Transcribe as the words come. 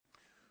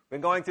Been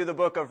going through the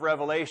book of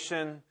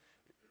Revelation.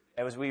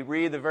 As we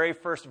read the very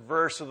first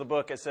verse of the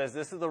book, it says,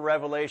 this is the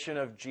revelation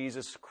of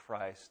Jesus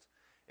Christ.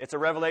 It's a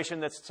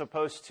revelation that's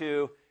supposed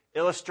to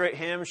illustrate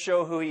Him,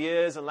 show who He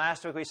is. And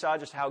last week we saw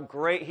just how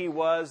great He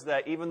was,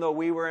 that even though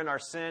we were in our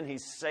sin, He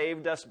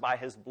saved us by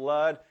His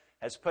blood,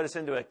 has put us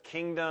into a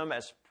kingdom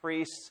as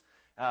priests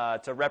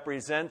to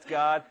represent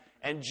God.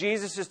 And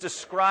Jesus is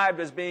described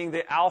as being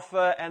the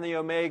Alpha and the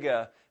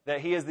Omega,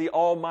 that He is the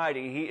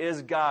Almighty. He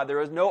is God.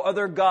 There is no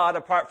other God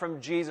apart from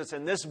Jesus.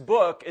 And this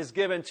book is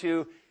given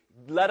to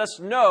let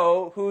us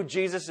know who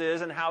Jesus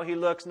is and how He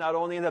looks not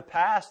only in the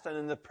past and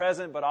in the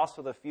present, but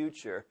also the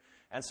future.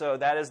 And so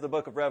that is the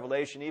book of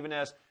Revelation. Even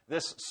as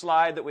this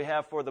slide that we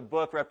have for the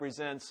book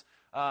represents,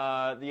 you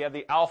have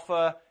the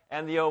Alpha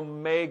and the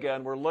Omega,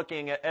 and we're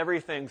looking at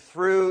everything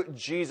through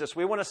Jesus.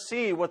 We want to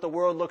see what the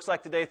world looks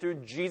like today through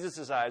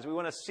Jesus' eyes. We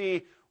want to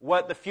see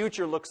what the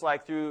future looks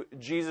like through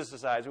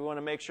Jesus' eyes. We want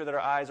to make sure that our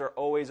eyes are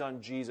always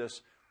on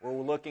Jesus. We're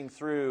looking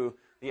through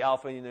the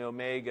Alpha and the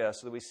Omega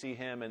so that we see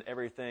Him and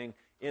everything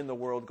in the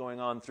world going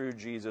on through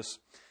Jesus.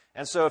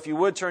 And so if you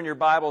would turn your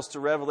Bibles to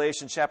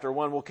Revelation chapter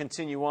 1, we'll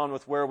continue on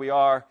with where we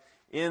are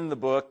in the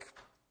book.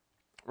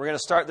 We're going to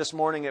start this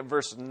morning at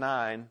verse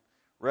 9.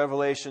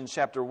 Revelation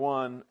chapter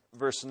 1,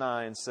 verse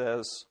 9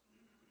 says,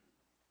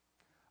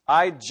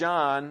 I,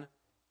 John,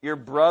 your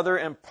brother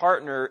and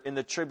partner in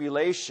the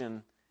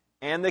tribulation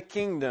and the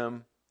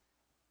kingdom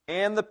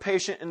and the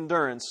patient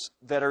endurance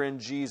that are in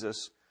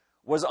Jesus,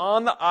 was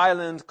on the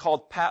island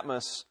called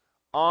Patmos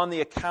on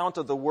the account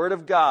of the word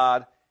of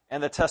God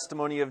and the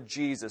testimony of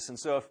Jesus. And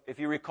so if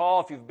you recall,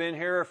 if you've been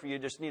here, if you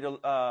just need you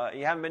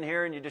haven't been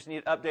here and you just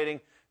need updating,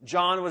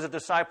 John was a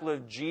disciple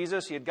of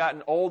Jesus. He had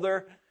gotten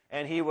older,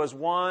 and he was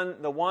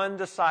the one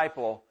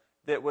disciple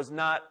that was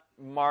not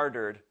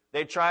martyred.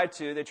 They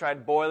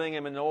tried boiling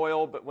him in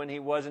oil, but when he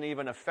wasn't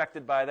even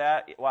affected by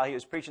that, while he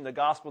was preaching the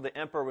gospel, the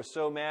emperor was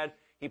so mad,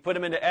 he put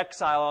him into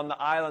exile on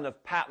the island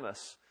of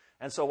Patmos.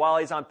 And so while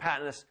he's on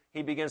Patmos,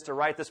 he begins to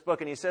write this book,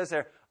 and he says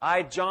there,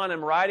 I, John,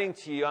 am writing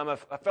to you. I'm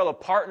a fellow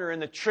partner in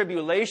the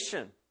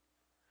tribulation.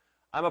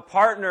 I'm a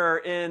partner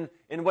in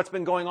what's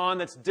been going on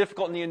that's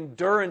difficult and the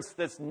endurance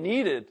that's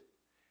needed.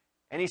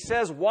 And he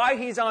says why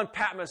he's on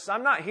Patmos.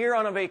 I'm not here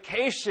on a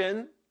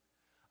vacation.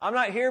 I'm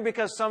not here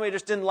because somebody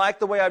just didn't like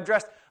the way I've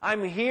dressed.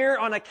 I'm here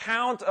on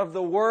account of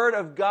the Word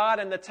of God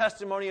and the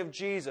testimony of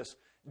Jesus.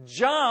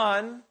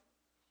 John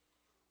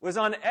was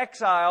on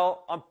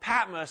exile on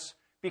Patmos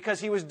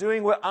because he was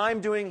doing what I'm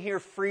doing here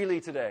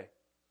freely today.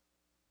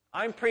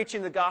 I'm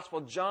preaching the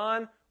gospel.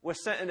 John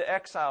was sent into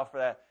exile for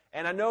that.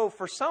 And I know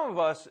for some of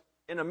us,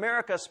 in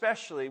America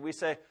especially, we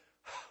say,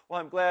 well,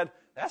 I'm glad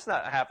that's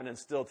not happening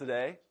still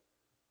today.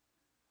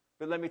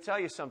 But let me tell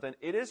you something.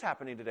 It is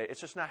happening today.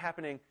 It's just not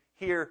happening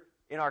here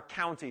in our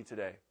county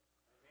today.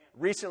 Amen.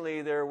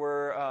 Recently, there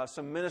were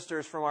some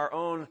ministers from our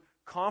own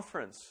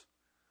conference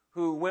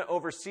who went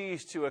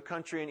overseas to a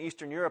country in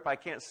Eastern Europe. I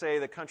can't say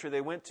the country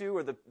they went to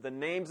or the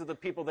names of the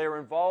people they were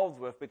involved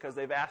with because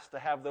they've asked to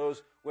have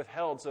those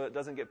withheld so it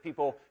doesn't get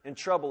people in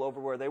trouble over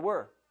where they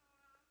were.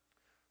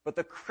 But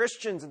the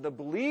Christians and the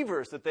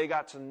believers that they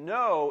got to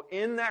know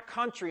in that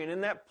country and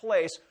in that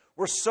place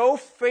were so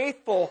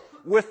faithful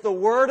with the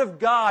Word of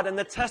God and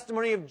the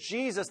testimony of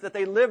Jesus that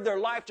they lived their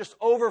life just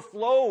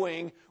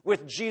overflowing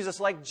with Jesus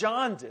like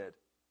John did.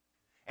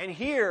 And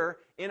here,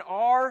 in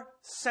our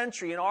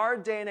century, in our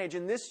day and age,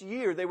 in this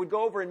year, they would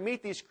go over and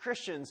meet these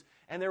Christians,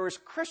 and there was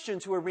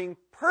Christians who were being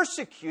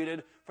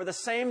persecuted for the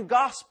same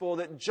gospel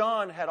that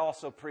John had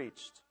also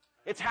preached.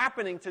 It's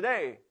happening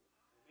today.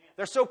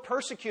 They're so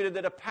persecuted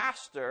that a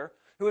pastor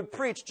who had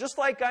preached, just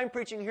like I'm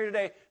preaching here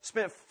today,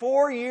 spent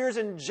 4 years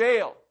in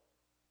jail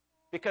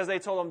because they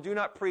told him, do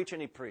not preach, and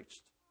he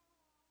preached.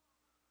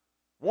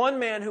 One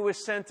man who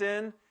was sent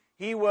in,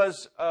 he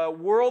was a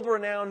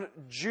world-renowned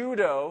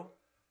judo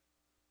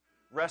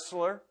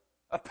wrestler,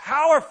 a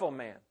powerful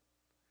man.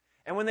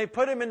 And when they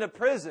put him into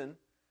prison,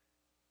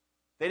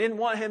 they didn't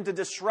want him to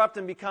disrupt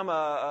and become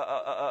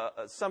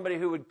somebody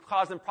who would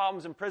cause them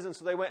problems in prison,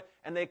 so they went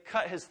and they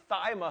cut his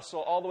thigh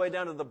muscle all the way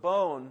down to the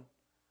bone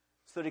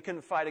so that he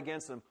couldn't fight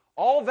against them.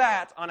 All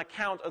that on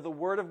account of the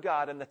Word of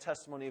God and the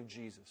testimony of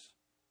Jesus.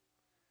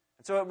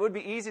 And so it would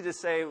be easy to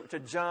say to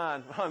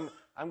John,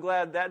 I'm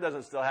glad that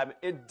doesn't still happen.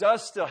 It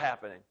does still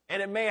happening.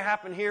 And it may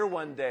happen here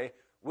one day.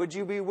 Would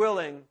you be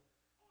willing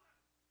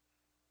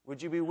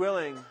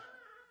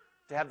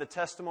to have the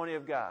testimony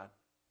of God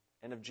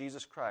and of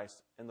Jesus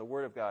Christ and the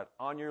Word of God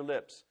on your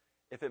lips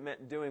if it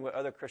meant doing what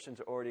other Christians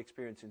are already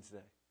experiencing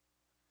today?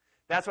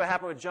 That's what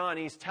happened with John.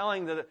 He's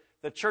telling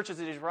the churches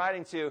that he's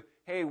writing to,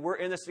 hey, we're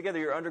in this together.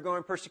 You're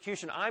undergoing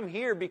persecution. I'm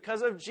here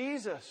because of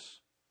Jesus.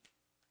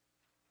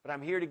 But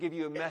I'm here to give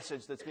you a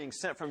message that's being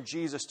sent from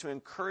Jesus to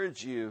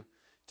encourage you.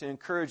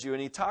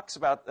 And he talks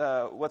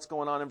about what's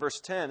going on in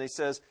verse 10. He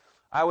says,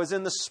 I was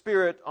in the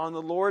Spirit on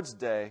the Lord's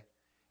day,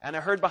 and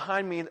I heard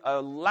behind me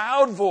a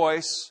loud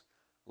voice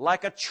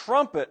like a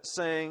trumpet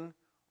saying,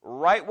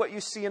 write what you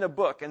see in a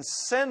book and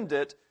send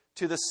it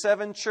to the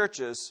 7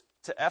 churches,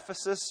 to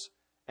Ephesus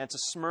and to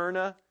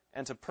Smyrna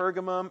and to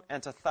Pergamum,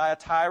 and to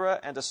Thyatira,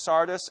 and to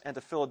Sardis, and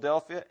to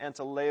Philadelphia, and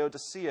to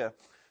Laodicea.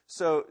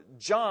 So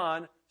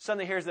John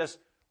suddenly hears this,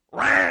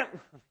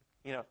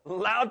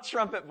 loud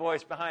trumpet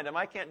voice behind him.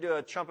 I can't do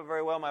a trumpet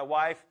very well. My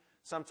wife,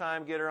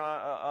 sometime get her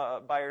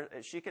on by her.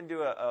 She can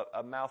do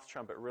a mouth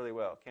trumpet really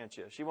well, can't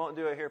you? She won't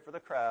do it here for the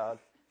crowd.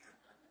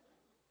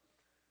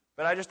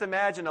 But I just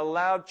imagine a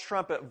loud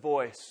trumpet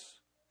voice,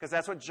 because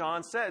that's what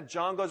John said.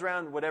 John goes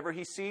around, whatever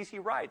he sees, he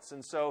writes.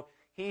 And so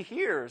he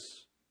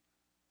hears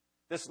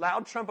this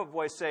loud trumpet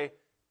voice say,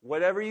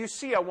 whatever you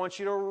see, I want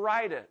you to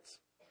write it.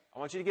 I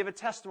want you to give a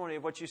testimony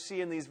of what you see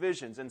in these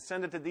visions and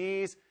send it to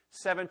these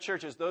 7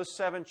 churches. Those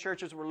 7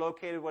 churches were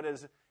located what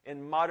is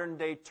in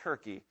modern-day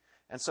Turkey.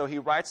 And so he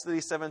writes to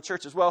these 7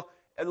 churches. Well,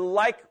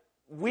 like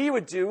we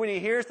would do when he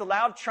hears the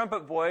loud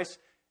trumpet voice,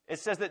 it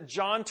says that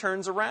John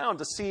turns around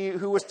to see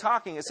who was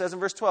talking. It says in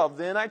verse 12,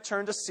 then I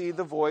turned to see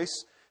the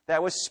voice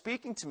that was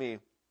speaking to me.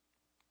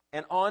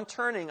 And on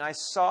turning, I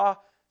saw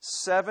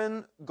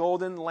 7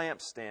 golden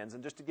lampstands.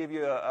 And just to give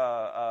you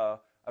a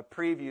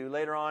preview,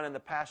 later on in the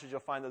passage, you'll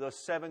find that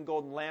those 7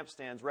 golden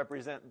lampstands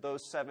represent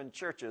those 7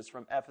 churches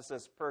from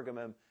Ephesus,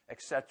 Pergamum,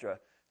 etc.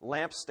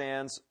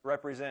 Lampstands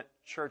represent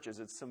churches.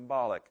 It's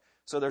symbolic.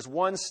 So there's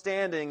one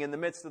standing in the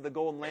midst of the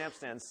golden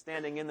lampstands,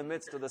 standing in the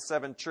midst of the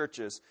 7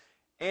 churches.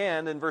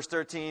 And in verse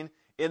 13,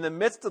 in the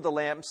midst of the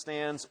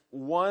lampstands,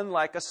 one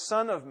like a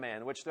son of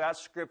man, which throughout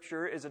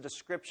Scripture is a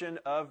description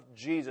of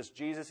Jesus.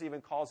 Jesus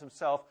even calls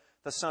himself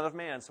the Son of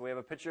Man. So we have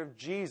a picture of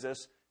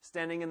Jesus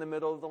standing in the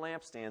middle of the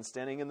lampstand,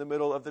 standing in the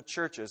middle of the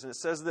churches. And it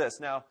says this.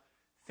 Now,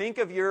 think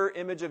of your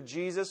image of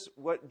Jesus,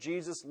 what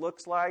Jesus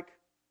looks like.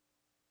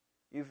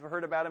 You've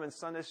heard about him in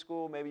Sunday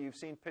school. Maybe you've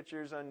seen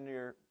pictures in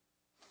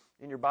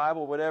your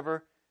Bible,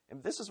 whatever.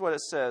 And this is what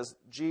it says.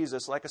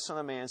 Jesus, like a son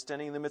of man,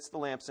 standing in the midst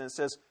of the lampstand. It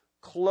says,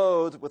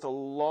 clothed with a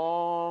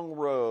long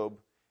robe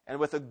and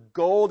with a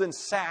golden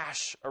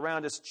sash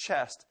around his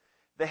chest.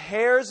 The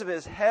hairs of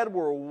his head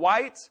were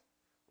white,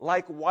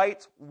 like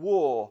white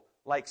wool,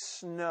 like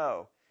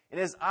snow. And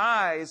his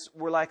eyes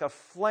were like a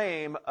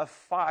flame of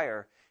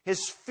fire.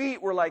 His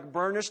feet were like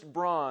burnished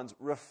bronze,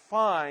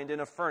 refined in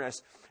a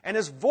furnace. And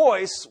his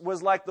voice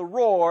was like the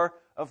roar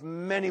of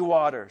many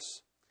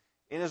waters.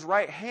 In his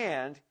right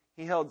hand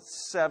he held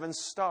 7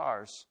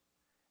 stars.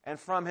 And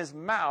from his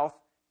mouth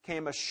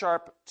came a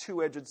sharp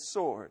 2-edged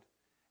sword.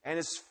 And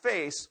his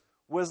face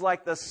was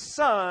like the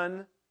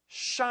sun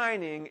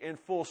shining in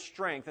full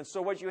strength. And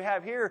so what you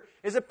have here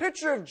is a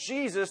picture of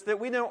Jesus that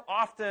we don't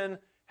often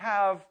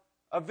have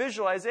a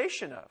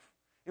visualization of.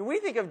 When we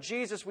think of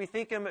Jesus, we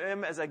think of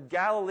him as a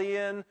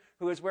Galilean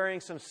who is wearing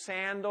some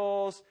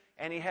sandals,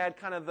 and he had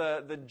kind of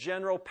the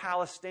general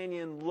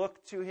Palestinian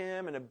look to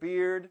him and a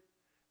beard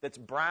that's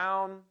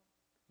brown,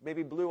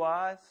 maybe blue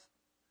eyes.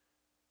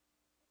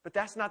 But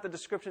that's not the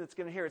description that's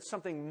given here. It's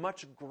something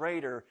much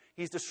greater.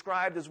 He's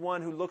described as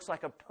one who looks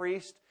like a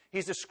priest.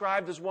 He's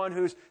described as one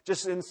who's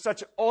just in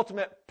such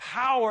ultimate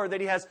power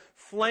that he has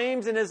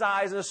flames in his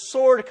eyes and a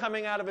sword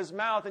coming out of his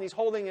mouth, and he's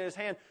holding in his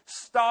hand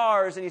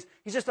stars, and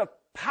he's just a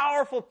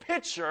powerful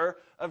picture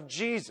of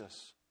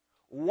Jesus.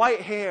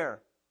 White hair.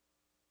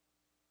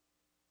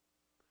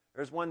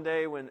 There's one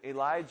day when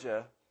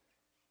Elijah,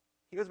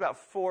 he was about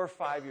 4 or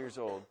 5 years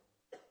old,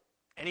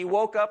 and he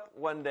woke up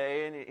one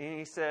day and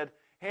he said,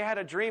 hey, I had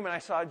a dream and I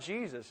saw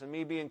Jesus. And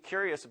me being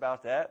curious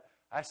about that,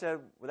 I said,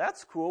 well,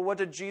 that's cool. What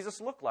did Jesus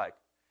look like?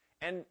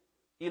 And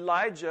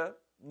Elijah,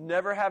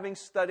 never having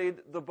studied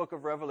the book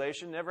of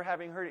Revelation, never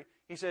having heard it,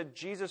 he said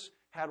Jesus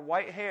had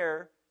white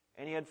hair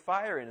and he had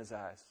fire in his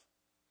eyes.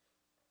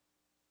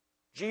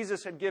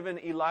 Jesus had given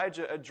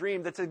Elijah a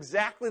dream that's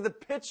exactly the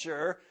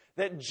picture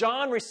that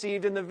John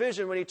received in the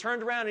vision when he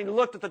turned around and he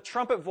looked at the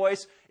trumpet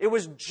voice. It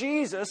was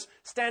Jesus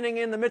standing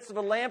in the midst of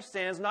the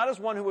lampstands, not as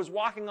one who was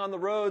walking on the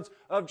roads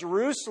of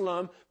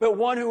Jerusalem, but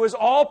one who was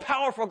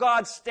all-powerful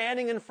God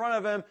standing in front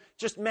of him,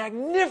 just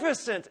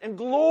magnificent and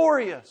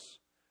glorious.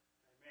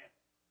 Amen.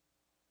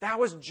 That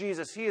was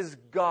Jesus. He is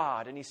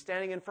God, and he's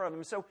standing in front of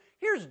him. So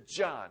here's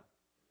John.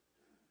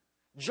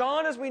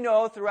 John, as we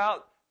know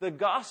throughout the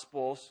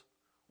Gospels,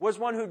 was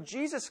one who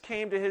Jesus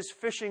came to his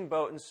fishing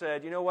boat and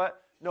said, you know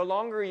what? No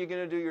longer are you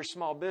going to do your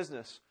small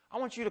business. I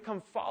want you to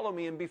come follow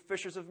me and be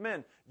fishers of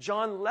men.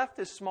 John left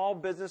his small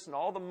business and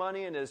all the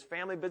money and his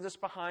family business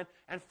behind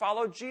and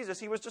followed Jesus.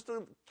 He was just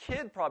a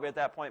kid probably at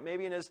that point,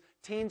 maybe in his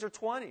teens or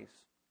 20s.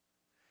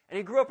 And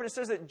he grew up, and it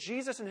says that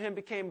Jesus and him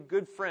became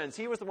good friends.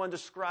 He was the one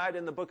described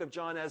in the book of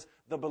John as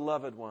the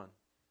beloved one.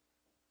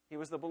 He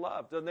was the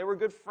beloved, and they were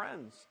good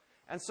friends.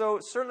 And so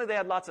certainly they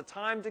had lots of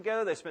time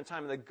together. They spent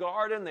time in the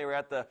garden. They were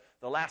at the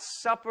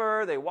Last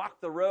Supper. They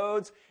walked the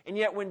roads. And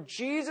yet when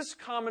Jesus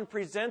comes and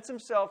presents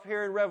himself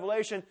here in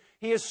Revelation,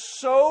 he is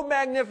so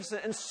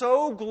magnificent and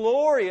so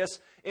glorious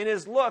in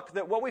his look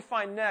that what we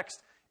find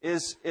next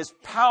is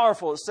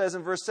powerful. It says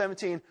in verse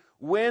 17,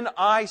 when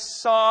I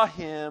saw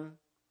him,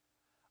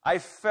 I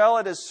fell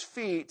at his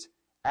feet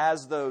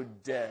as though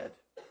dead.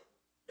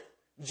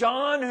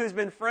 John, who's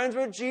been friends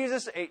with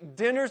Jesus, ate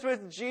dinners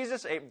with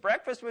Jesus, ate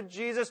breakfast with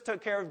Jesus,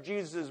 took care of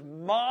Jesus'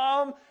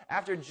 mom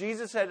after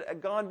Jesus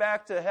had gone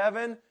back to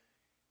heaven.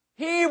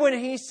 He, when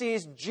he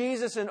sees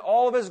Jesus in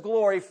all of his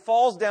glory,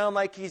 falls down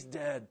like he's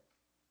dead.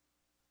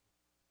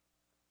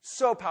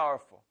 So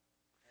powerful.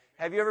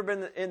 Have you ever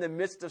been in the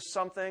midst of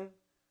something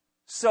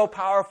so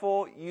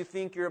powerful you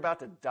think you're about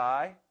to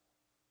die?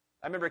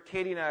 I remember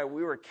Katie and I,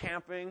 we were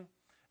camping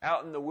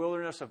out in the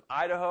wilderness of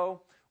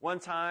Idaho one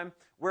time.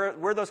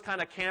 We're those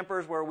kind of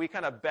campers where we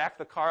kind of back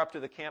the car up to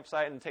the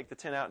campsite and take the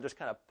tent out and just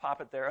kind of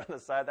pop it there on the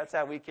side. That's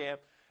how we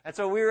camp. And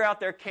so we were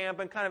out there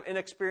camping, kind of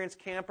inexperienced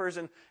campers.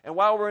 And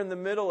while we're in the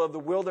middle of the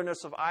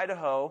wilderness of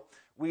Idaho,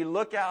 we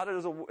look out. It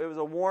was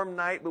a warm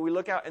night, but we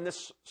look out and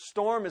this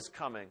storm is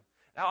coming.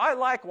 Now, I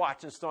like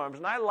watching storms,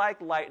 and I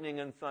like lightning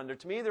and thunder.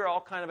 To me, they're all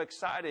kind of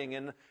exciting.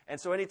 And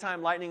so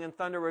anytime lightning and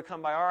thunder would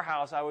come by our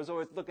house, I was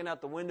always looking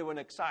out the window and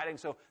exciting.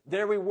 So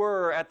there we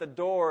were at the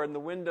door and the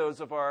windows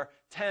of our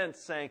tent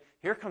saying,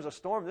 here comes a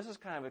storm. This is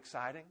kind of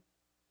exciting.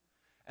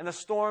 And the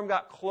storm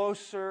got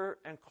closer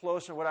and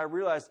closer. What I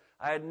realized,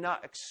 I had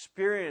not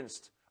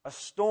experienced a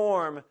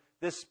storm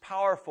this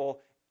powerful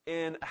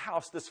in a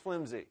house this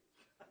flimsy.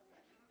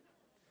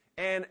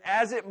 And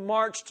as it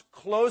marched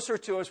closer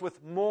to us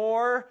with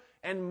more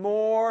and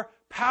more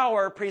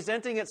power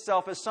presenting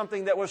itself as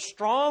something that was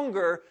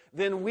stronger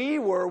than we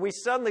were, we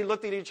suddenly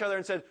looked at each other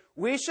and said,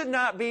 we should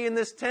not be in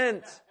this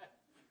tent.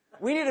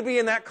 We need to be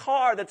in that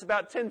car that's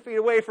about 10 feet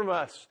away from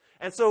us.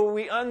 And so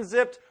we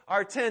unzipped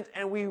our tent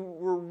and we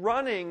were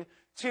running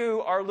to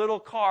our little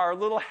car, our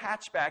little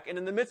hatchback. And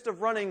in the midst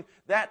of running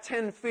that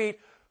 10 feet,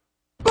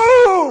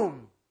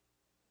 boom!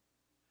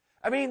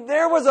 I mean,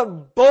 there was a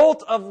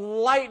bolt of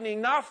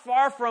lightning not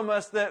far from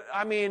us that,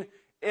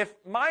 if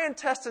my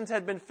intestines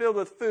had been filled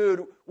with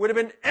food, would have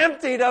been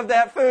emptied of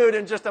that food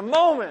in just a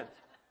moment.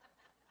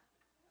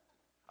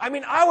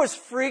 I was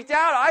freaked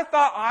out. I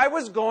thought I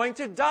was going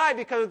to die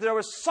because there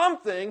was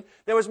something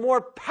that was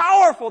more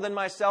powerful than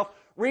myself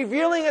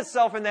revealing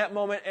itself in that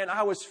moment, and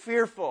I was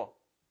fearful.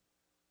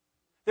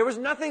 There was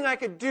nothing I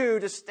could do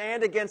to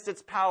stand against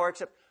its power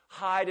except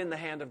hide in the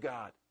hand of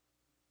God.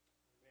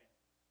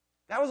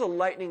 That was a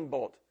lightning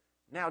bolt.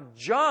 Now,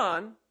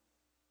 John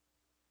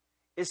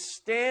is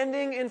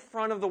standing in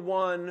front of the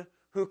one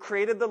who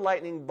created the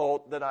lightning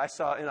bolt that I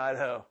saw in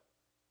Idaho.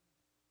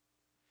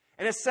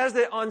 And it says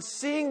that on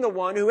seeing the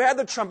one who had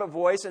the trumpet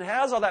voice and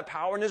has all that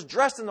power and is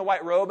dressed in the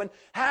white robe and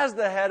has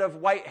the head of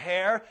white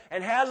hair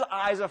and has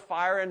eyes of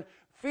fire and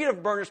feet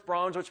of burnished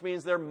bronze, which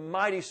means they're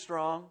mighty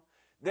strong,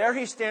 there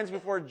he stands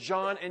before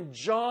John, and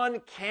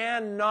John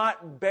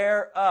cannot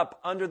bear up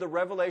under the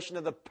revelation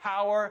of the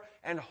power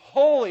and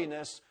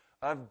holiness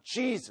of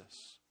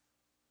Jesus.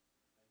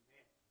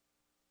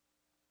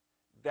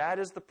 That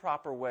is the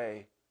proper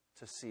way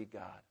to see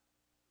God.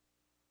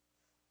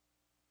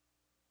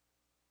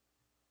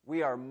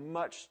 We are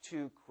much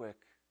too quick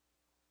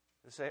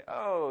to say,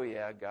 oh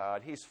yeah,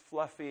 God, He's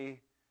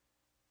fluffy,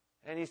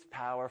 and He's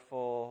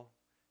powerful,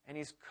 and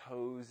He's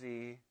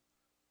cozy.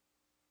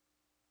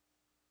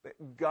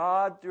 But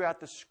God, throughout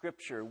the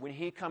Scripture, when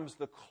He comes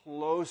the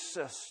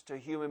closest to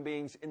human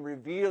beings in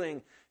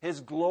revealing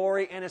His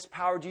glory and His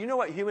power, do you know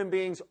what human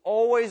beings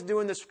always do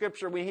in the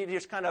Scripture when He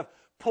just kind of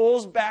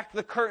pulls back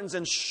the curtains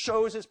and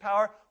shows His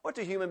power? What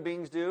do human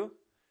beings do?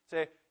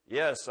 Say,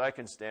 yes, I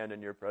can stand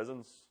in your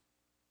presence.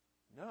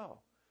 No.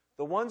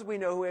 The ones we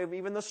know who have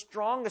even the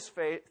strongest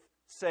faith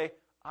say,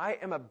 I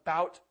am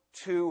about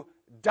to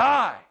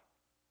die.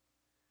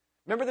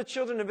 Remember the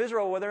children of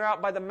Israel where they're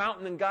out by the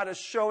mountain and God is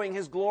showing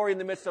His glory in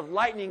the midst of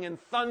lightning and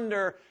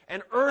thunder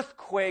and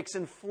earthquakes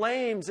and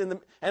flames and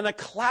a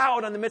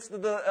cloud in the midst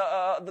of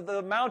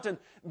the mountain.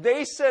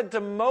 They said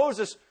to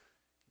Moses,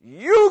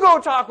 you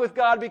go talk with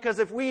God, because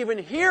if we even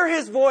hear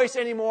His voice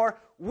anymore,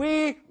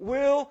 we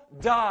will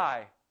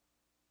die.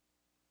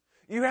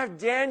 You have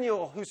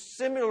Daniel, who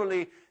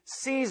similarly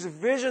sees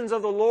visions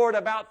of the Lord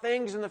about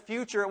things in the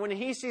future. And when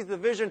he sees the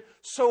vision,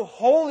 so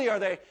holy are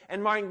they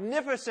and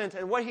magnificent.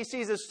 And what he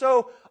sees is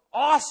so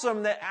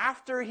awesome that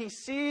after he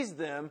sees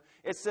them,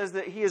 it says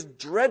that he is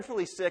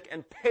dreadfully sick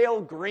and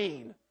pale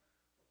green.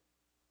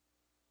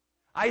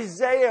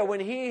 Isaiah,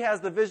 when he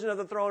has the vision of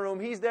the throne room,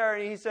 he's there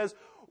and he says,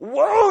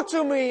 woe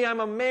to me, I'm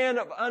a man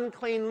of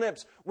unclean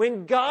lips.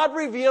 When God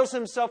reveals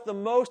Himself the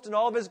most in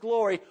all of His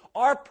glory,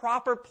 our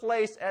proper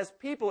place as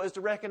people is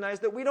to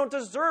recognize that we don't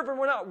deserve and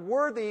we're not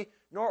worthy,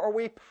 nor are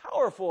we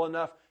powerful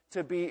enough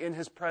to be in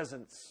His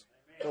presence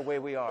the way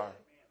we are.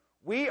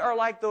 We are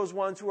like those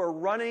ones who are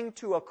running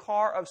to a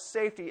car of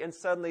safety and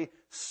suddenly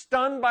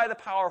stunned by the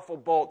powerful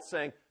bolt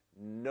saying,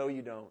 no,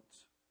 you don't.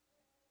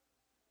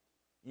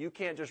 You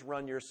can't just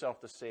run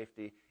yourself to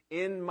safety.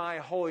 In my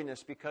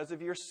holiness, because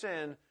of your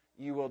sin,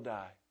 you will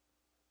die.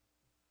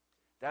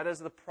 That is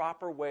the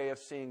proper way of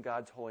seeing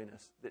God's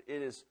holiness, that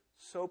it is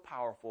so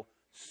powerful,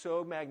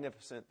 so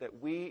magnificent,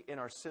 that we, in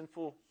our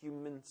sinful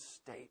human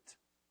state,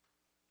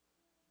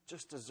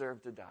 just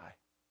deserve to die.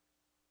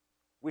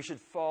 We should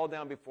fall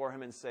down before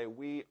Him and say,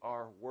 we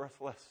are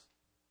worthless.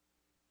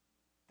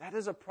 That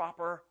is a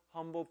proper,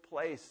 humble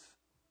place.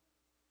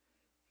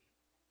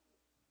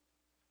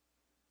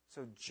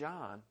 So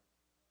John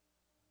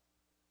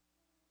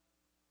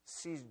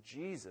sees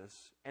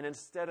Jesus, and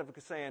instead of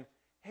saying,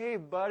 hey,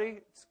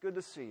 buddy, it's good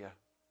to see you,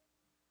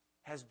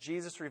 has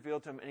Jesus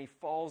revealed to him, and he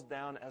falls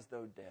down as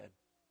though dead.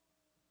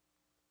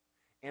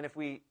 And if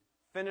we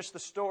finish the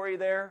story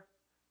there,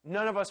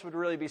 none of us would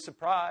really be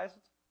surprised.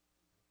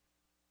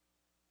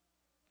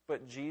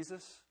 But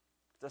Jesus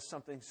does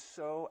something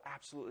so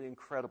absolutely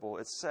incredible.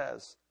 It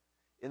says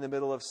in the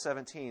middle of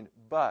 17,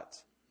 but,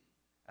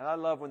 and I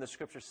love when the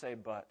scriptures say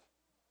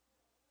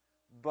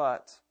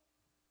but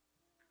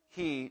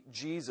he,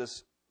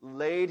 Jesus,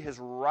 laid his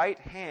right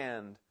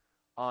hand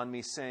on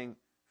me, saying,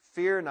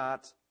 fear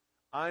not,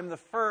 I'm the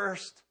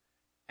first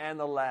and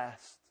the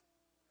last.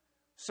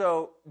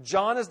 So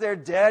John is there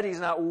dead. He's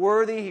not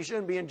worthy. He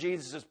shouldn't be in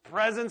Jesus'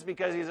 presence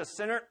because he's a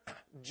sinner.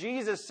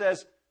 Jesus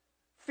says,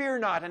 fear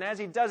not. And as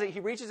he does it,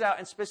 he reaches out,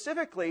 and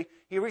specifically,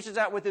 he reaches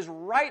out with his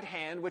right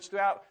hand, which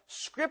throughout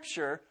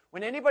Scripture,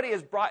 when anybody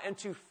is brought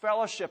into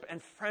fellowship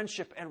and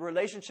friendship and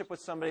relationship with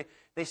somebody,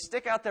 they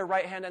stick out their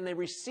right hand and they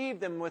receive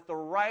them with the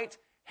right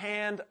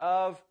hand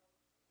of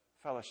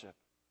fellowship.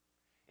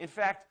 In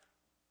fact,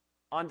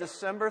 on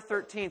December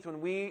 13th,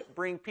 when we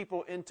bring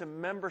people into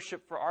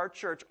membership for our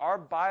church, our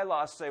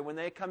bylaws say when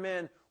they come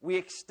in, we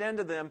extend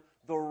to them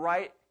the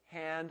right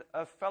hand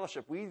of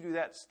fellowship. We do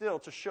that still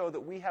to show that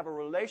we have a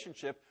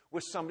relationship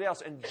with somebody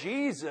else. And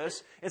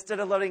Jesus, instead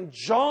of letting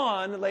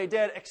John lay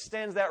dead,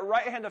 extends that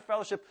right hand of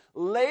fellowship,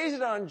 lays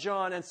it on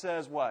John and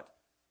says what?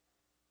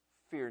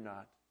 Fear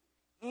not.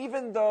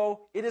 Even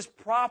though it is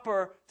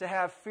proper to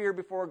have fear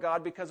before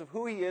God because of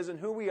who he is and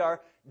who we are,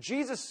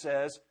 Jesus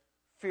says,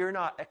 fear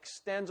not,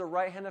 extends a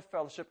right hand of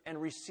fellowship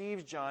and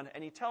receives John,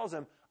 and he tells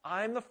him,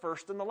 I'm the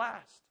first and the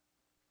last.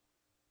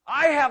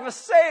 I have a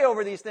say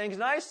over these things,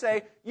 and I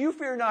say, you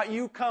fear not,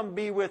 you come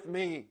be with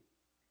me.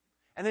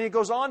 And then he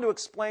goes on to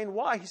explain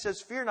why. He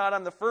says, fear not,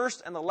 I'm the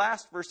first and the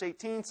last. Verse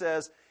 18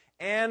 says,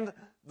 and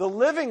the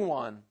living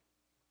one.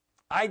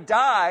 I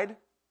died,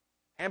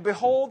 and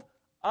behold,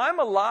 I'm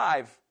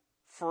alive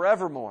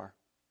forevermore.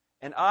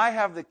 And I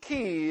have the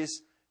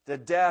keys to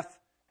death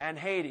and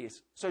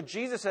Hades. So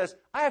Jesus says,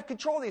 I have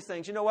control of these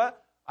things. You know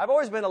what? I've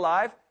always been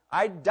alive.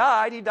 I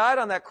died. He died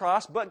on that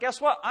cross. But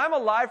guess what? I'm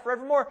alive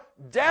forevermore.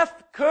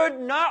 Death could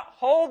not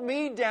hold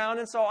me down.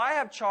 And so I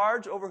have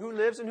charge over who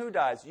lives and who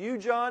dies. You,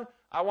 John,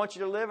 I want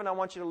you to live, and I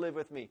want you to live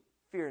with me.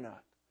 Fear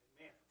not.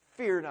 Amen.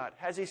 Fear not.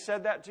 Has he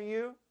said that to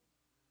you?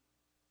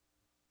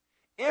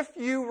 If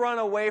you run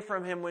away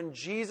from him when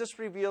Jesus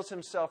reveals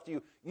himself to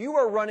you, you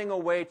are running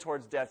away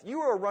towards death.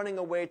 You are running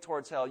away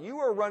towards hell. You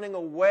are running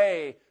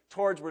away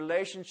towards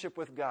relationship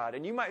with God.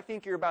 And you might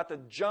think you're about to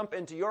jump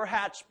into your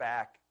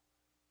hatchback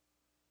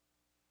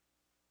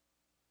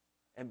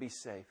and be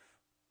safe.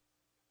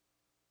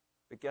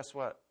 But guess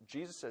what?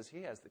 Jesus says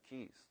he has the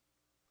keys.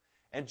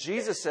 And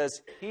Jesus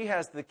says he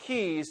has the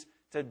keys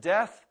to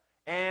death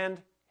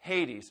and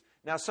Hades.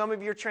 Now, some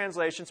of your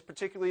translations,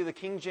 particularly the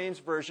King James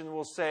Version,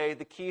 will say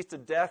the keys to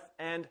death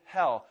and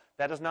hell.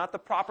 That is not the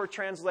proper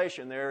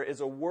translation. There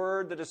is a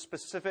word that is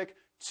specific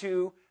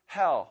to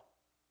hell.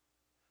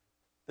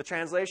 The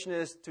translation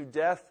is to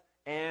death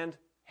and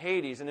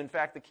Hades. And in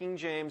fact, the King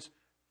James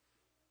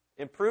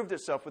improved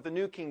itself with the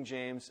New King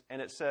James,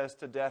 and it says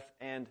to death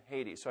and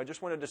Hades. So I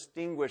just want to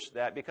distinguish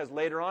that, because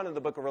later on in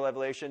the book of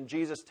Revelation,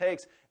 Jesus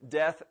takes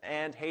death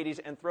and Hades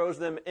and throws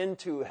them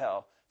into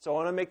hell. So I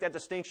want to make that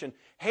distinction.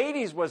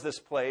 Hades was this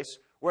place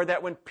where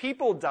that when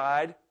people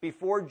died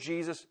before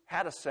Jesus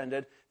had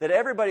ascended, that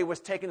everybody was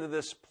taken to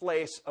this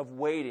place of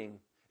waiting.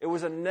 It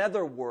was a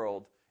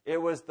netherworld.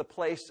 It was the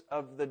place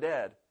of the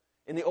dead.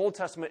 In the Old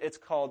Testament, it's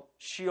called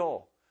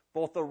Sheol.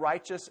 Both the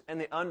righteous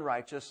and the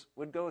unrighteous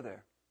would go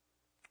there.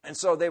 And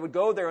so they would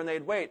go there and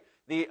they'd wait.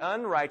 The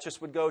unrighteous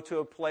would go to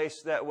a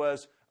place that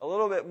was a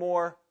little bit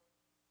more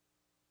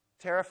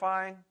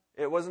terrifying.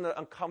 It wasn't an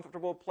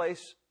uncomfortable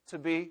place to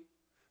be.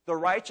 The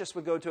righteous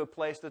would go to a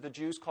place that the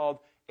Jews called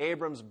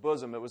Abram's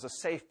bosom. It was a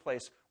safe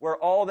place where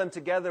all of them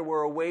together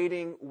were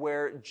awaiting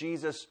where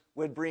Jesus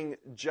would bring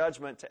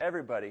judgment to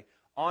everybody.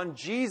 On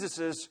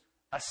Jesus'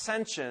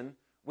 ascension,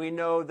 we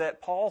know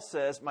that Paul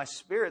says, my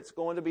spirit's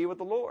going to be with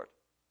the Lord.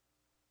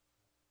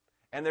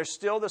 And there's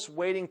still this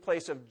waiting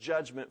place of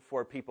judgment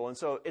for people. And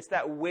so it's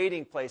that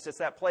waiting place. It's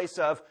that place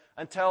of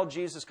until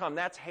Jesus comes.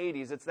 That's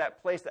Hades. It's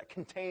that place, that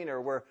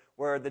container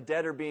where the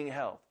dead are being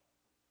held.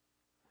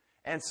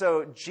 And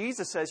so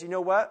Jesus says, you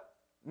know what?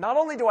 Not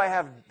only do I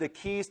have the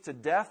keys to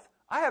death,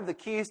 I have the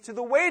keys to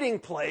the waiting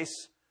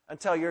place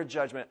until your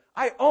judgment.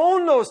 I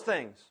own those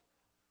things.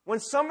 When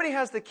somebody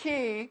has the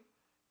key,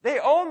 they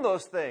own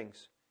those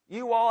things.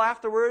 You all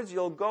afterwards,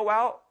 you'll go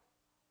out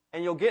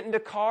and you'll get into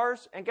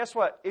cars. And guess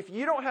what? If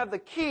you don't have the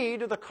key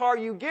to the car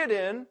you get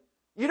in,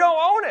 you don't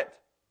own it.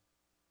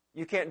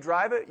 You can't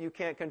drive it. You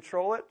can't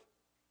control it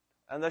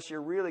unless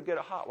you're really good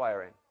at hot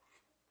wiring.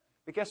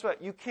 But guess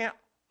what? You can't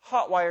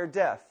hotwire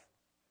death.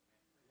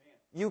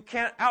 You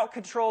can't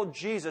out-control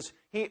Jesus.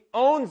 He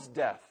owns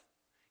death.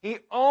 He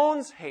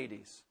owns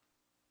Hades.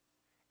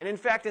 And in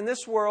fact, in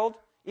this world,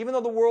 even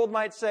though the world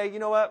might say, you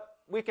know what,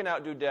 we can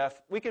outdo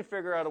death, we can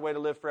figure out a way to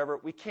live forever,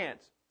 we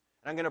can't.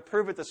 And I'm going to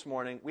prove it this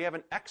morning. We have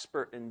an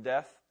expert in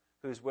death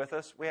who's with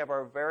us. We have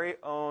our very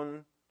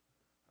own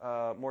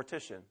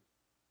mortician,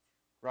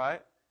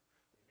 right?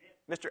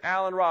 Mr.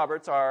 Alan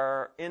Roberts,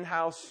 our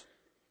in-house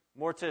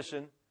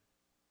mortician.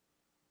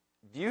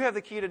 Do you have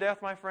the key to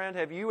death, my friend?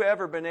 Have you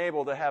ever been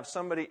able to have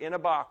somebody in a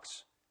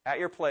box at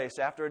your place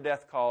after a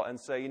death call and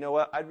say, you know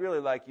what, I'd really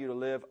like you to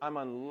live. I'm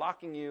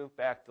unlocking you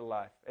back to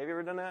life. Have you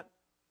ever done that?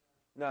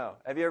 No.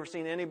 Have you ever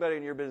seen anybody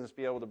in your business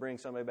be able to bring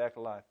somebody back to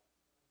life?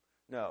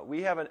 No.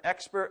 We have an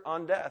expert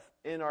on death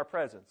in our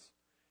presence.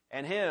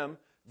 And him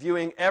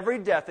viewing every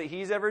death that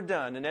he's ever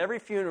done, and every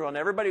funeral, and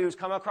everybody who's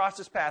come across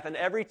his path, and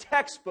every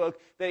textbook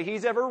that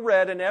he's ever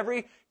read, and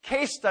every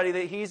case study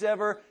that he's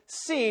ever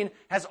seen,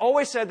 has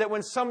always said that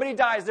when somebody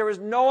dies, there is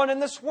no one in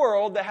this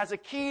world that has a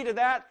key to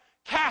that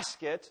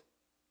casket,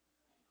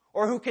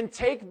 or who can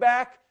take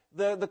back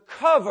the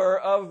cover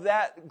of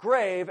that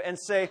grave and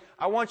say,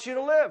 I want you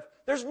to live.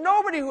 There's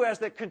nobody who has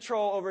that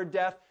control over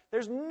death.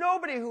 There's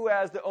nobody who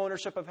has the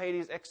ownership of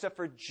Hades except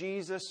for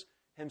Jesus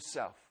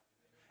himself.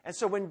 And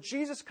so when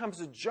Jesus comes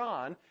to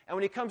John, and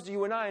when he comes to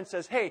you and I and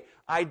says, hey,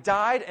 I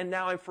died and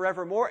now I'm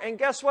forevermore, and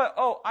guess what?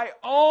 Oh, I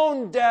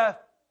own death,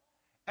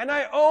 and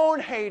I own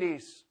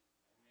Hades.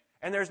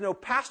 And there's no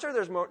pastor,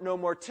 there's no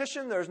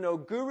mortician, there's no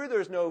guru,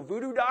 there's no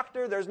voodoo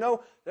doctor, there's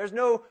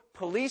no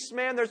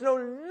policeman, there's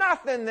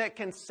nothing that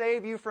can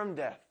save you from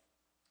death.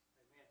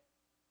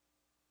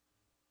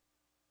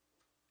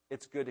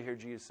 It's good to hear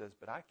Jesus says,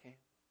 but I can.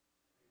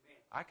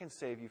 I can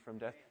save you from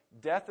death.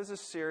 Death is a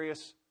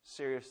serious,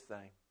 serious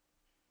thing.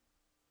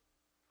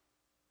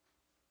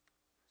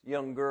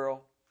 Young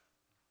girl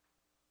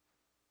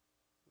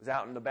was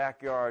out in the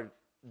backyard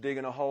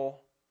digging a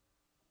hole.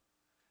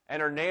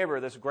 And her neighbor,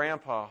 this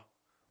grandpa,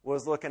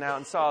 was looking out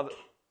and saw that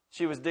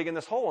she was digging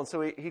this hole. And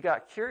so he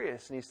got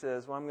curious and he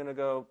says, well, I'm going to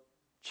go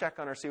check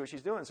on her, see what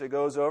she's doing. So he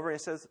goes over and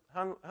he says,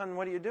 Hon,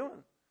 what are you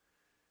doing?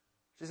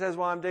 She says,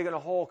 well, I'm digging a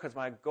hole because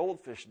my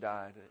goldfish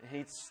died. And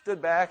he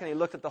stood back and he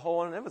looked at the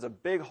hole, and it was a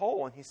big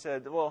hole. And he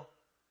said, well,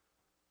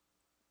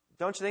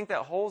 don't you think that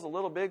hole's a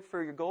little big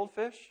for your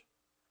goldfish?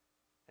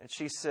 And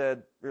she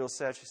said, real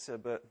sad, she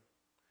said, but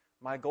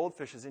my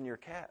goldfish is in your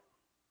cat.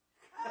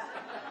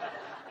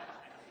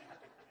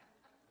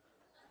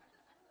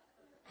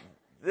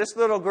 This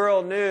little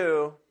girl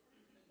knew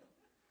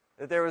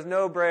that there was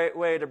no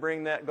way to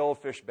bring that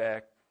goldfish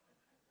back.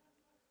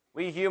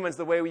 We humans,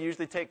 the way we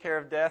usually take care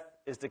of death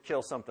is to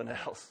kill something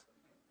else.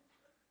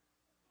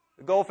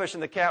 The goldfish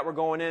and the cat were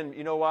going in.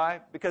 You know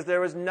why? Because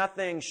there was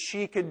nothing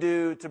she could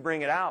do to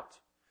bring it out.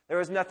 There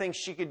was nothing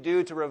she could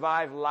do to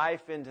revive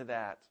life into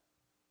that.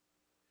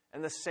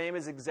 And the same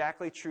is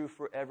exactly true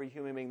for every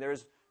human being. There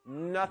is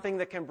nothing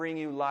that can bring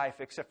you life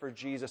except for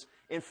Jesus.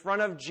 In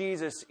front of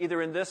Jesus,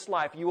 either in this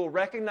life, you will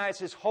recognize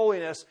His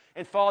holiness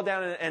and fall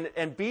down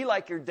and be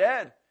like you're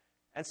dead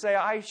and say,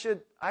 I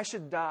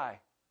should die.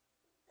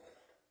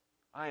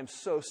 I am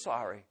so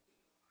sorry.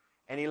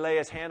 And He lay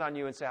His hand on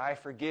you and say, I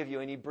forgive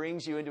you. And He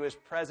brings you into His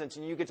presence,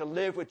 and you get to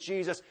live with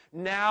Jesus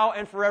now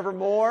and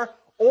forevermore.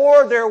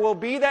 Or there will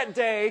be that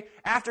day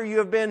after you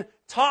have been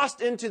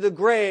tossed into the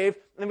grave,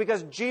 and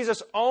because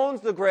Jesus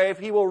owns the grave,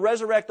 He will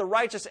resurrect the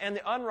righteous and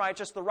the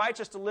unrighteous, the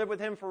righteous to live with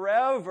Him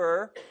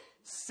forever,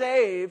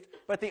 saved,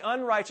 but the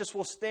unrighteous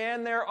will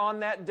stand there on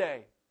that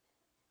day.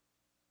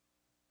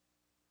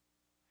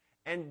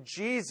 And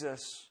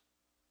Jesus,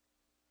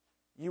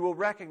 you will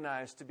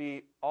recognize to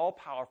be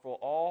all-powerful,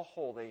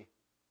 all-holy.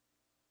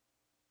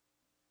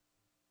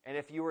 And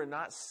if you are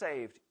not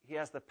saved, He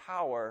has the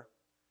power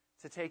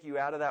to take you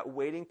out of that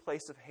waiting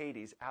place of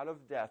Hades, out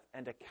of death,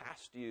 and to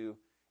cast you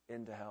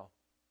into hell.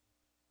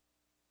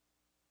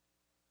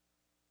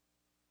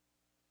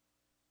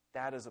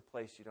 That is a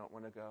place you don't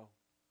want to go.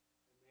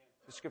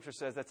 The Scripture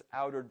says that's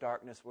outer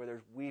darkness where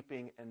there's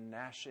weeping and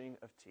gnashing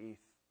of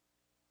teeth.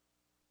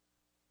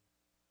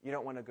 You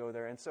don't want to go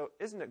there. And so,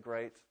 isn't it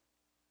great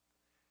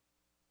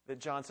that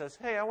John says,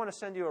 hey, I want to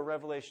send you a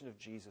revelation of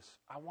Jesus.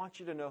 I want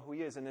you to know who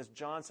He is. And as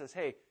John says,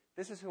 hey,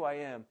 this is who I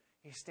am,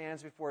 he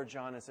stands before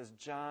John and says,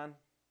 John,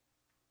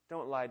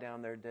 don't lie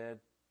down there dead.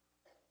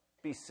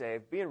 Be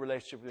saved. Be in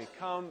relationship with me.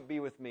 Come be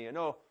with me. And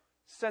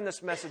send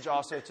this message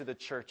also to the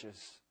churches.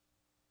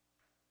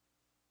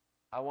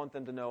 I want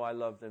them to know I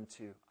love them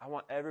too. I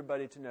want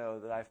everybody to know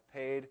that I've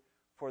paid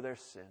for their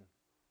sin.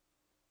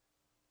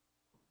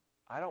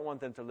 I don't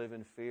want them to live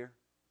in fear.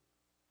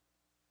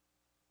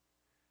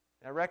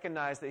 And I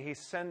recognize that He's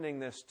sending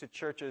this to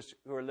churches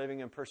who are living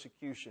in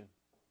persecution.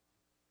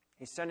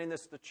 He's sending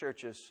this to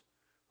churches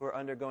who are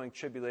undergoing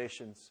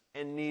tribulations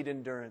and need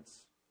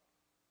endurance.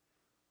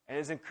 And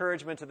His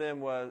encouragement to them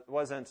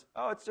wasn't,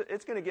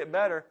 it's going to get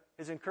better.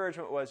 His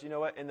encouragement was, you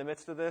know what, in the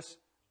midst of this,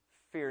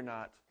 fear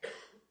not.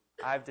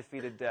 I've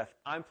defeated death.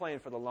 I'm playing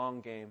for the long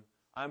game.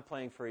 I'm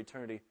playing for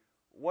eternity.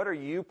 What are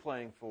you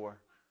playing for?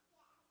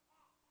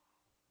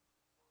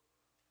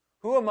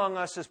 Who among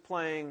us is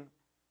playing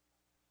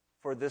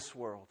for this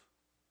world?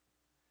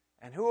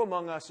 And who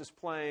among us is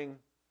playing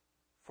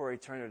for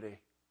eternity?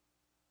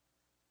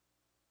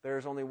 There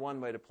is only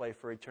one way to play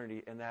for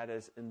eternity, and that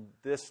is in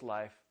this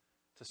life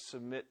to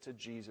submit to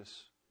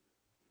Jesus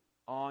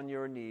on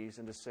your knees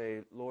and to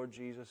say, Lord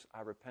Jesus,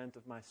 I repent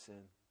of my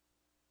sin.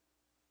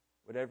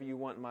 Whatever you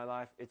want in my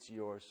life, it's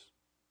yours.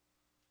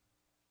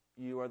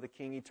 You are the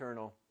King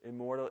eternal,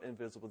 immortal,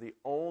 invisible, the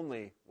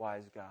only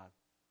wise God.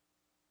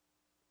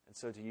 And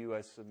so to you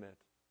I submit.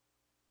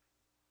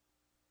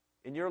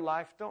 In your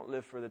life, don't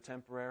live for the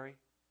temporary.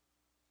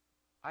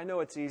 I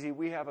know it's easy.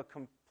 We have a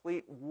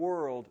complete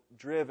world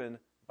driven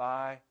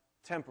by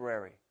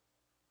temporary.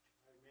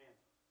 Amen.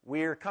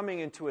 We're coming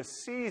into a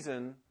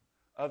season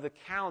of the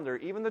calendar,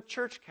 even the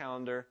church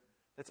calendar,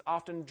 that's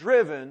often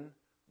driven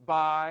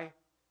by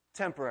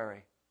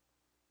temporary.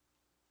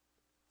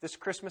 This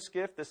Christmas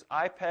gift, this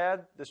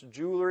iPad, this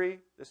jewelry,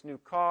 this new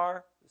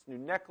car, this new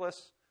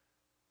necklace,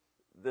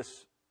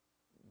 this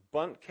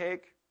bundt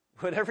cake,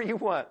 whatever you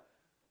want.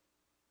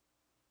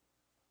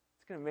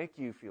 It's going to make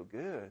you feel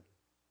good.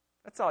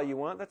 That's all you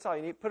want. That's all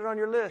you need. Put it on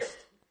your list.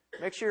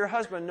 Make sure your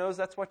husband knows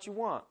that's what you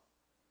want.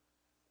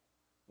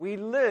 We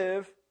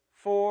live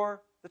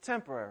for the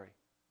temporary.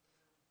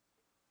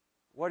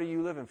 What are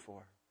you living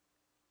for?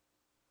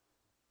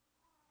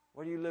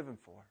 What are you living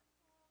for?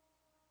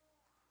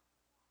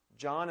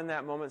 John in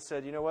that moment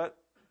said, you know what?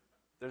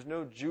 There's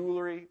no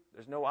jewelry,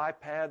 there's no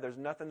iPad, there's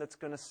nothing that's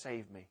going to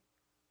save me.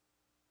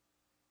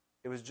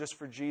 It was just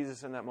for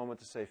Jesus in that moment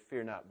to say,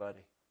 fear not, buddy.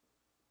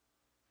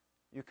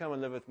 You come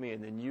and live with me,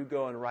 and then you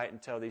go and write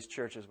and tell these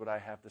churches what I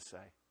have to say.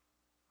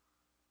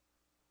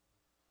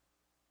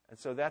 And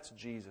so that's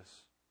Jesus.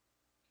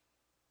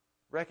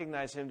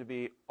 Recognize Him to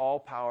be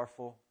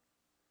all-powerful,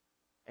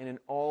 and in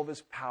all of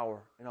His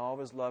power, in all of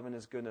His love and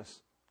His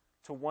goodness,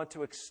 to want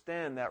to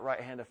extend that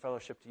right hand of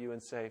fellowship to you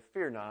and say,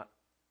 fear not,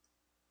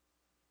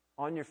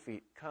 on your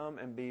feet, come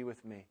and be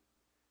with me.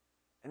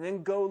 And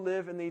then go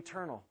live in the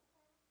eternal.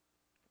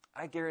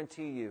 I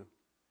guarantee you,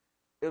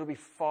 it'll be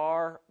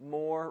far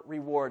more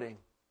rewarding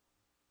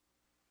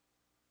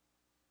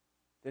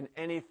than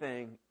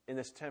anything in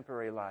this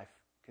temporary life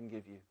can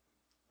give you.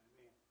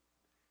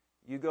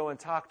 You go and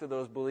talk to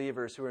those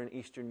believers who are in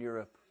Eastern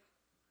Europe,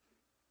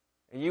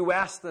 and you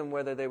ask them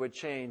whether they would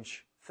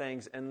change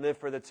things and live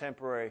for the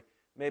temporary,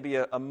 maybe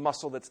a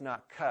muscle that's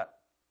not cut,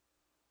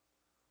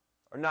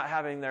 or not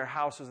having their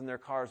houses and their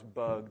cars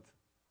bugged,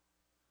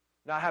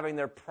 not having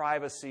their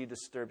privacy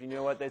disturbed. You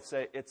know what? They'd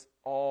say, it's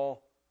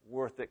all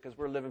worth it because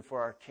we're living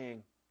for our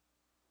King.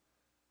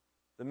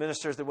 The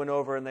ministers that went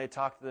over and they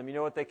talked to them, you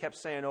know what they kept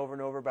saying over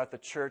and over about the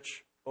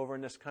church over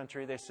in this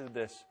country? They said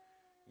this,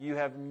 you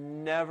have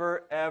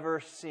never, ever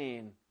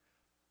seen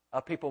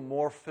a people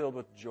more filled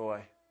with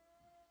joy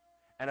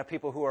and a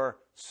people who are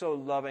so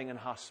loving and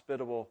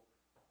hospitable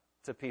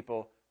to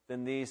people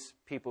than these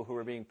people who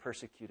are being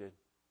persecuted.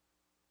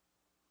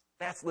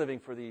 That's living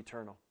for the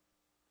eternal.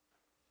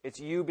 It's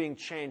you being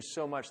changed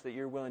so much that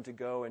you're willing to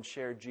go and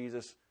share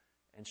Jesus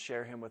and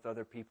share Him with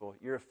other people.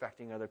 You're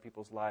affecting other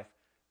people's life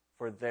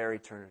for their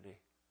eternity.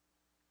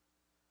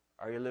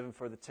 Are you living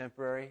for the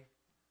temporary?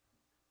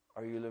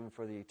 Or are you living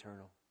for the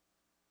eternal?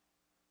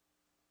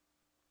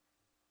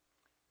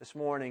 This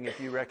morning, if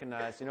you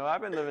recognize,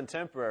 I've been living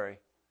temporary.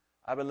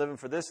 I've been living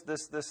for this,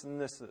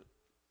 and this.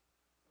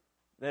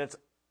 Then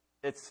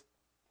it's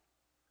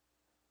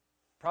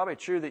probably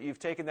true that you've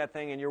taken that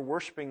thing and you're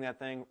worshiping that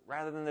thing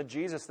rather than the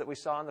Jesus that we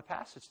saw in the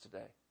passage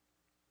today.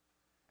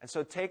 And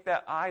so take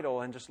that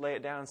idol and just lay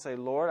it down and say,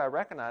 Lord, I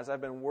recognize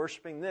I've been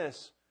worshiping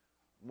this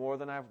more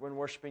than I've been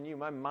worshiping you.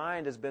 My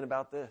mind has been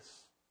about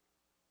this.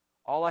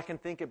 All I can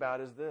think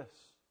about is this.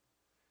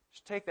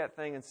 Just take that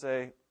thing and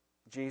say,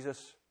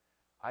 Jesus,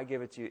 I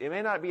give it to you. It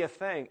may not be a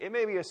thing. It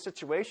may be a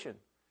situation.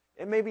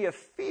 It may be a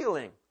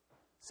feeling.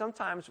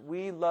 Sometimes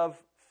we love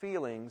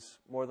feelings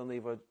more than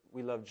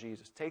we love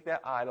Jesus. Take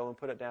that idol and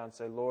put it down and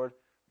say, Lord,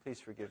 please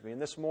forgive me.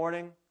 And this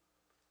morning,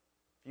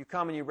 if you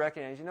come and you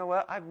recognize, you know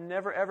what? I've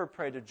never ever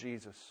prayed to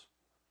Jesus.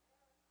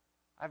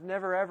 I've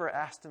never ever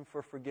asked Him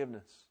for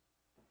forgiveness.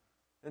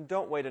 Then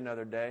don't wait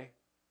another day.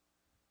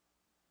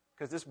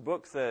 Because this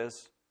book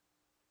says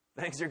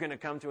things are going to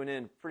come to an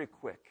end pretty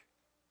quick.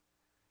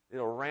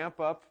 It'll ramp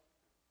up,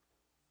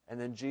 and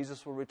then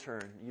Jesus will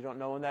return. You don't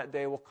know when that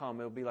day will come.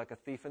 It'll be like a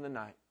thief in the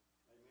night.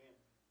 Amen.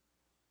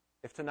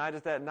 If tonight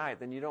is that night,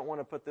 then you don't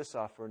want to put this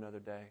off for another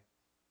day.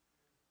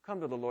 Come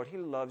to the Lord. He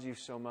loves you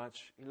so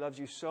much. He loves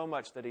you so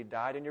much that He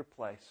died in your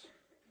place.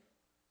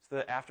 So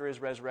that after His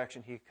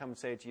resurrection, He can come and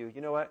say to you,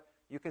 you know what?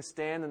 You can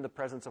stand in the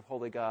presence of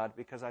holy God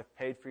because I've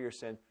paid for your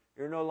sin.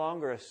 You're no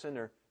longer a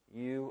sinner.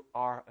 You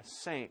are a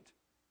saint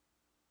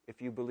if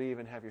you believe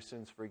and have your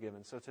sins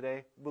forgiven. So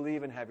today,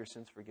 believe and have your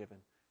sins forgiven.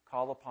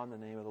 Call upon the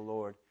name of the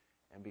Lord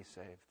and be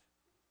saved.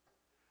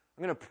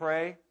 I'm going to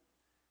pray.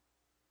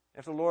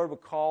 If the Lord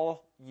would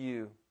call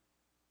you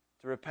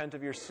to repent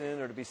of your sin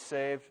or to be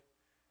saved,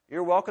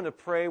 you're welcome to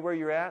pray where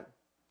you're at.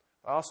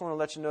 I also want to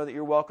let you know that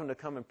you're welcome to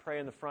come and pray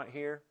in the front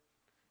here.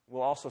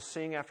 We'll also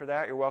sing after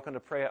that. You're welcome to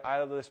pray at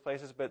either of those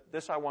places. But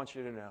this I want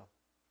you to know,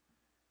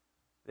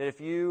 that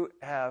if you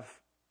have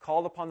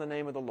called upon the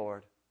name of the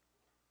Lord,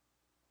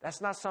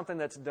 that's not something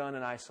that's done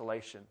in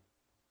isolation.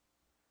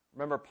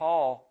 Remember,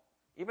 Paul,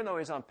 even though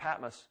he's on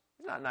Patmos,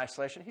 he's not in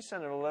isolation. He's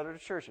sending a letter to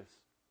churches.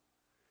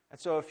 And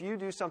so if you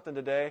do something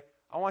today,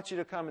 I want you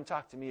to come and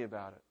talk to me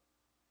about it.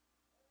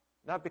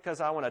 Not because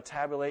I want to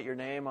tabulate your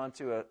name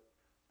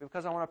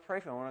because I want to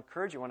pray for you. I want to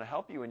encourage you. I want to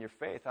help you in your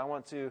faith. I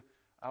want to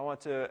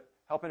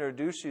help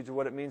introduce you to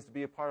what it means to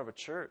be a part of a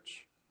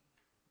church.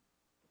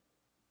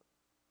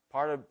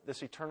 Part of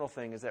this eternal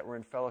thing is that we're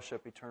in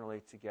fellowship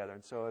eternally together.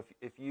 And so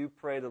if you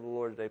pray to the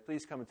Lord today,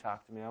 please come and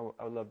talk to me. I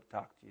would love to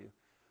talk to you.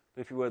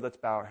 But if you would, let's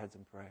bow our heads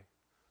and pray.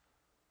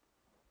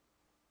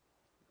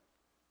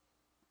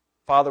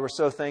 Father, we're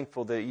so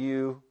thankful that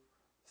you,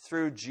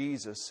 through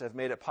Jesus, have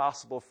made it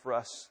possible for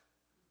us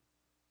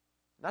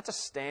not to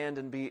stand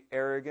and be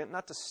arrogant,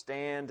 not to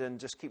stand and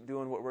just keep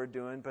doing what we're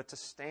doing, but to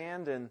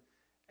stand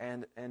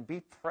and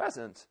be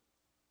present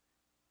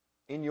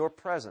in your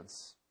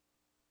presence.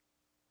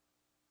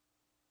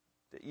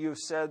 That you have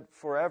said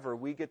forever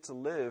we get to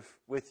live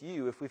with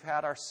you if we've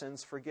had our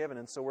sins forgiven.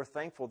 And so we're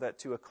thankful that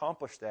to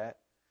accomplish that,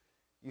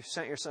 you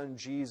sent your Son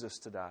Jesus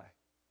to die.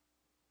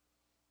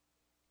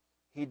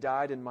 He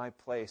died in my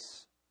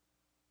place.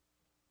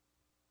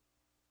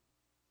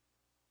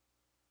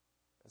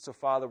 And so,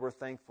 Father, we're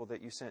thankful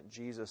that you sent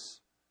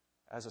Jesus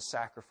as a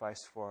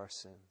sacrifice for our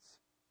sins.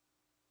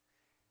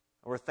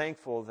 And we're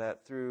thankful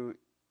that through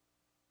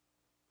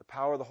the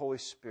power of the Holy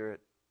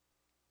Spirit,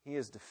 He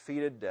has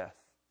defeated death.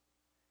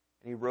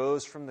 And He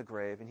rose from the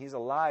grave. And He's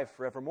alive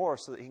forevermore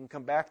so that He can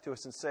come back to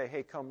us and say,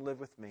 hey, come live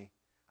with me.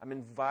 I'm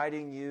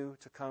inviting you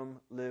to come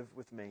live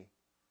with me.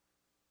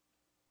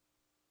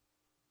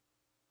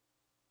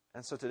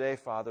 And so today,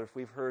 Father, if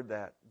we've heard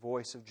that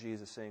voice of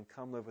Jesus saying,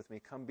 come live with me,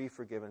 come be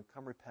forgiven,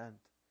 come repent,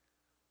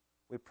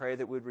 we pray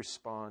that we'd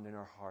respond in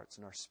our hearts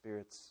and our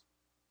spirits.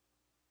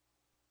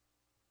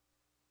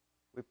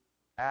 We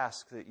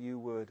ask that you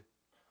would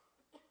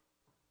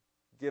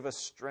give us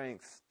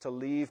strength to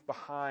leave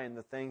behind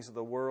the things of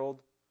the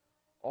world,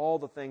 all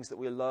the things that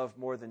we love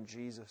more than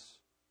Jesus.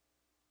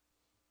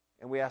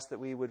 And we ask that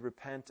we would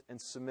repent and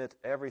submit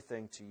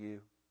everything to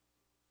you.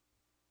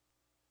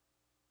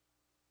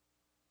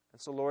 And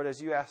so, Lord, as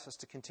you ask us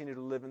to continue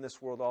to live in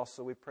this world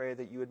also, we pray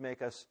that you would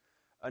make us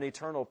an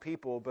eternal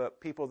people,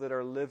 but people that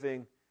are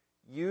living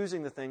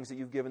using the things that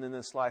you've given in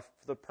this life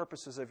for the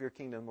purposes of your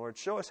kingdom, Lord.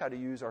 Show us how to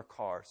use our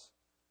cars.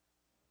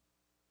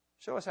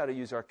 Show us how to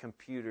use our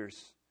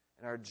computers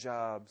and our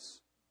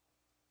jobs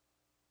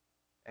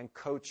and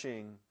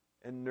coaching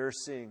and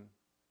nursing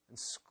and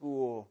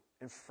school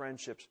and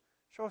friendships.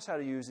 Show us how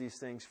to use these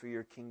things for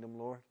your kingdom,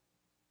 Lord.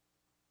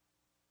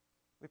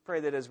 We pray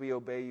that as we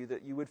obey you,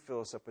 that you would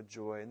fill us up with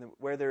joy, and that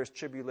where there is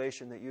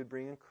tribulation, that you would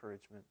bring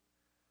encouragement.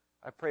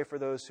 I pray for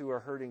those who are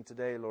hurting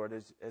today, Lord,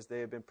 as they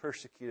have been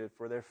persecuted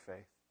for their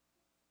faith.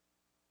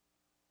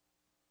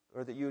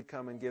 Lord, that you would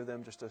come and give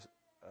them just a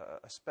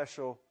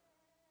special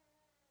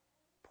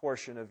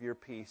portion of your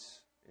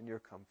peace and your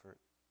comfort.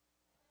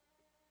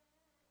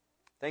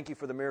 Thank you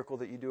for the miracle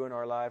that you do in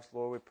our lives,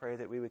 Lord. We pray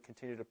that we would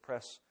continue to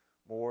press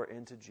more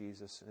into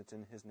Jesus, and it's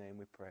in His name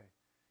we pray.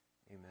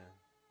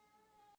 Amen.